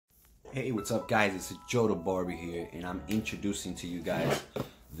Hey, what's up guys? It's Joe the Barber here, and I'm introducing to you guys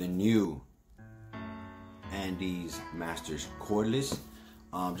the new Andis Master Cordless.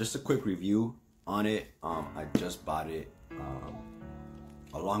 Just a quick review on it. I just bought it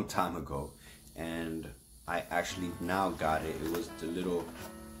a long time ago, and I actually now got it. It was a little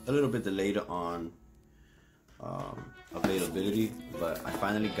bit delayed on availability, but I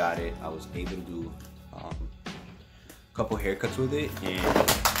finally got it. I was able to do a couple haircuts with it,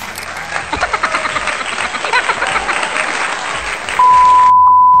 and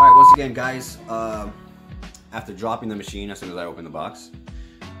alright, once again guys, after dropping the machine as soon as I opened the box,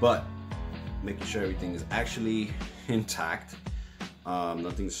 but making sure everything is actually intact,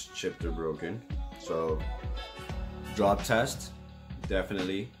 nothing's chipped or broken. So drop test,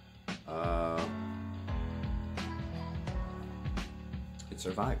 definitely, it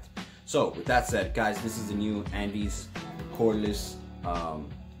survived. So with that said guys, this is the new Andis Cordless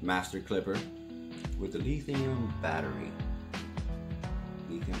Master Clipper with the lithium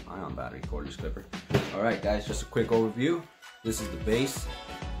ion battery cordless clipper. Alright guys, just a quick overview. This is the base.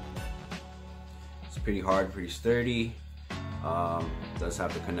 It's pretty hard, pretty sturdy. Does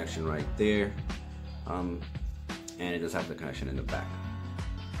have the connection right there, and it does have the connection in the back.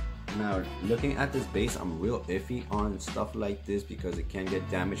 Now looking at this base, I'm real iffy on stuff like this because it can get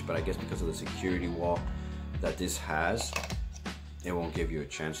damaged, but I guess because of the security wall that this has, it won't give you a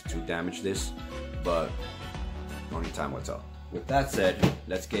chance to damage this, but only time will tell. With that said,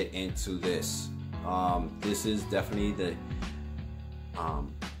 let's get into this. This is definitely the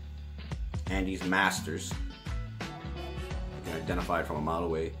Andis Masters. You can identify it from a mile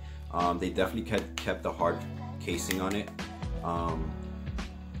away. They definitely kept the hard casing on it,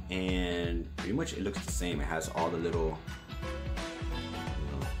 and pretty much it looks the same. It has all the little,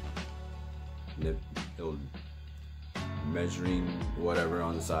 little measuring whatever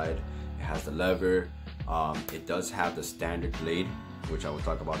on the side. It has the lever. It does have the standard blade, which I will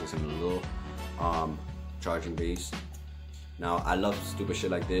talk about this in a little. Charging base. Now I love stupid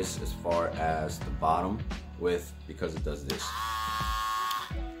shit like this as far as the bottom width, because it does this.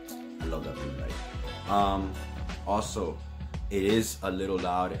 I love that blue light. Also, it is a little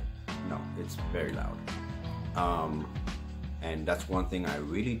loud. No, it's very loud. And that's one thing I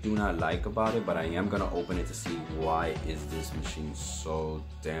really do not like about it, but I am gonna open it to see why is this machine so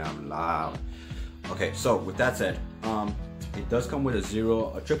damn loud. Okay, so with that said, it does come with a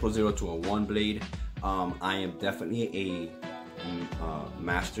 000 to a 1 blade. I am definitely a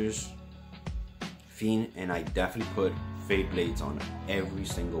Masters fiend, and I definitely put fade blades on every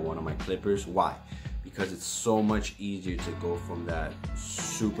single one of my clippers. Why? Because it's so much easier to go from that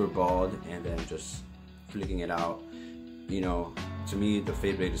super bald and then just flicking it out. You know, to me the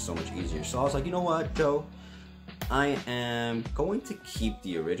fade blade is so much easier. So I was like, you know what, Joe? I am going to keep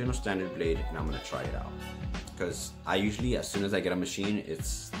the original standard blade and I'm gonna try it out, because I usually, as soon as I get a machine, it's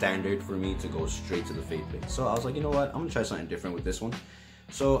standard for me to go straight to the fade blade. So I was like, you know what, I'm gonna try something different with this one.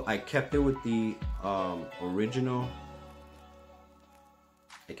 So I kept it with the original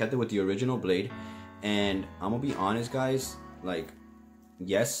blade, and I'm gonna be honest guys, like,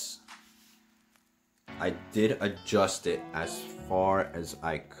 yes, I did adjust it as far as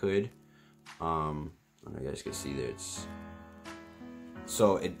I could. I don't know, you guys can see there,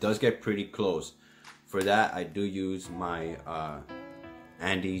 so it does get pretty close. For that, I do use my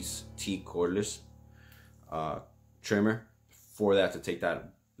Andis T cordless trimmer for that, to take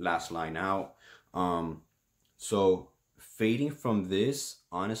that last line out. So fading from this,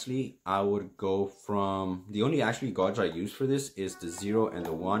 honestly, I would go from, the only actually gauge I use for this is the 0 and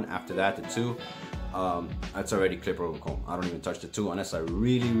the 1. After that, the 2, that's already clipper over comb. I don't even touch the 2 unless I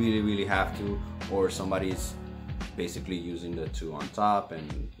really have to, or somebody's basically using the 2 on top,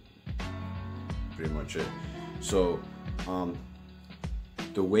 and pretty much it. So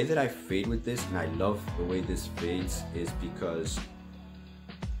the way that I fade with this, and I love the way this fades, is because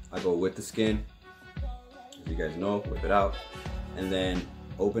I go with the skin, as you guys know, whip it out, and then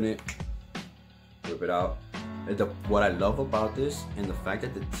open it, whip it out. And what I love about this, and the fact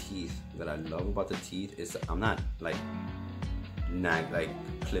that I love about the teeth is that I'm not like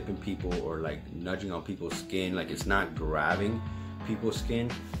clipping people or like nudging on people's skin. Like, it's not grabbing people's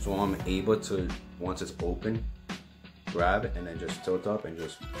skin, so I'm able to, once it's open, grab and then just tilt up and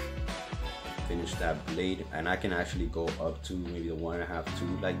just finish that blade. And I can actually go up to maybe the 1.5,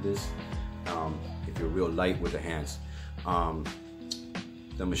 2 like this, if you're real light with the hands.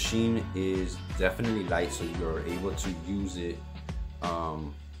 The machine is definitely light, so you're able to use it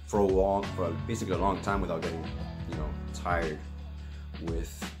for basically a long time without getting, tired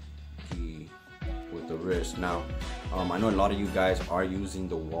with the wrist. Now, I know a lot of you guys are using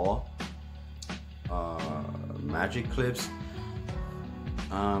the wall magic clips.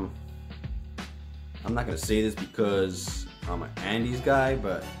 I'm not gonna say this because I'm an Andis guy,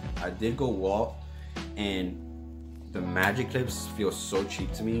 but I did go Walt, and the magic clips feel so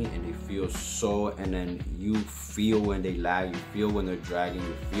cheap to me, and they feel so, and then you feel when they lag, you feel when they're dragging,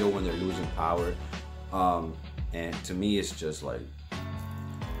 you feel when they're losing power, and to me it's just like,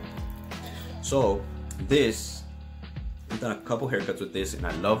 so this, I've done a couple haircuts with this, and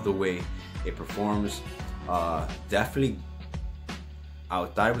I love the way it performs. Definitely, I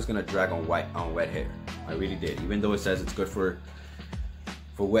thought it was gonna drag on wet hair. I really did. Even though it says it's good for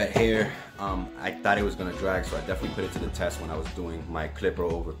wet hair, I thought it was gonna drag, so I definitely put it to the test when I was doing my clipper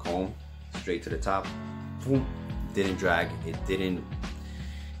over comb, straight to the top. Boom, didn't drag. It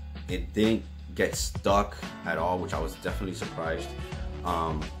didn't get stuck at all, which I was definitely surprised.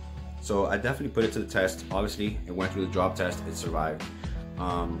 So I definitely put it to the test. Obviously, it went through the drop test. It survived.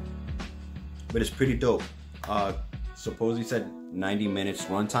 But it's pretty dope. Supposedly said 90 minutes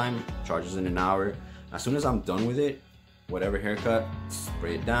runtime, charges in an hour. As soon as I'm done with it, whatever haircut,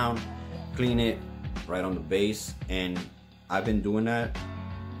 spray it down, clean it right on the base, and I've been doing that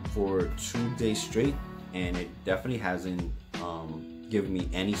for 2 days straight, and it definitely hasn't given me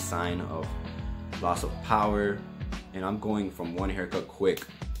any sign of loss of power. And I'm going from one haircut quick.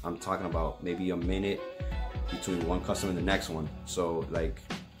 I'm talking about maybe a minute between one customer and the next one. So like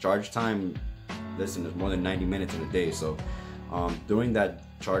charge time, listen, there's more than 90 minutes in a day, so during that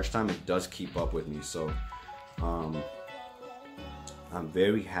charge time it does keep up with me. So I'm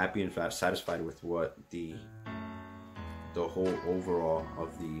very happy and satisfied with what the whole overall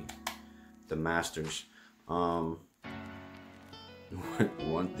of the Masters. One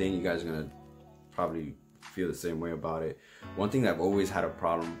thing, you guys are gonna probably feel the same way about it. One thing that I've always had a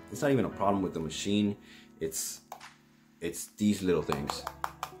problem, it's not even a problem with the machine, it's these little things.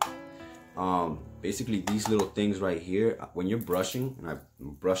 Basically these little things right here, when you're brushing, and I'm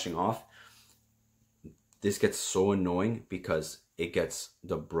brushing off, this gets so annoying because it gets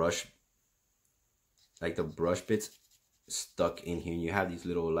the brush, like the brush bits stuck in here, and you have these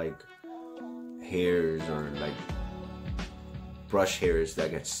little like hairs or like brush hairs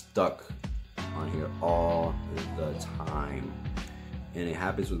that get stuck on here all the time, and it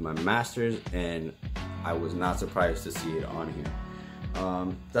happens with my Masters, and I was not surprised to see it on here.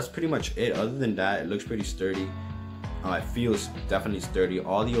 That's pretty much it. Other than that, it looks pretty sturdy. It feels definitely sturdy.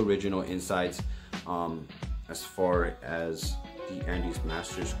 All the original insides, as far as the Andis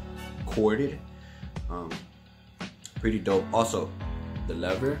Masters corded, pretty dope. Also, the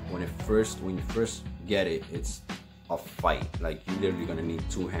lever, when you first get it, it's a fight. Like, you're literally gonna need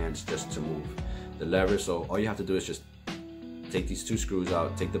 2 hands just to move the lever. So all you have to do is just take these 2 screws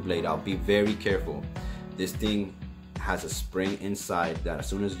out, take the blade out. Be very careful. This thing has a spring inside that as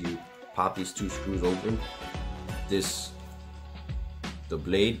soon as you pop these 2 screws open, the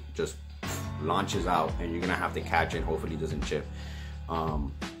blade just launches out, and you're gonna have to catch it. Hopefully it doesn't chip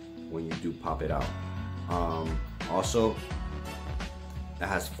when you do pop it out. Also, it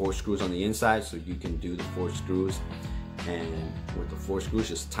has 4 screws on the inside, so you can do the 4 screws, and with the 4 screws,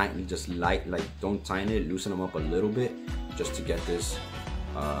 just tighten, just don't tighten it, loosen them up a little bit just to get this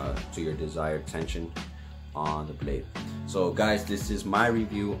to your desired tension on the blade. So guys, this is my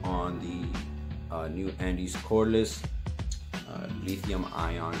review on the new Andis Cordless lithium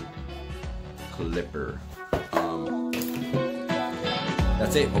ion clipper.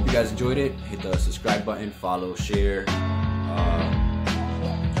 That's it. Hope you guys enjoyed it. Hit the subscribe button, follow, share,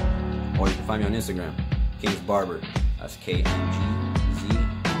 or you can find me on Instagram, King's Barber. That's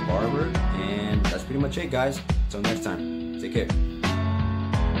KNGZ Barber, and that's pretty much it, guys. Until next time, take care.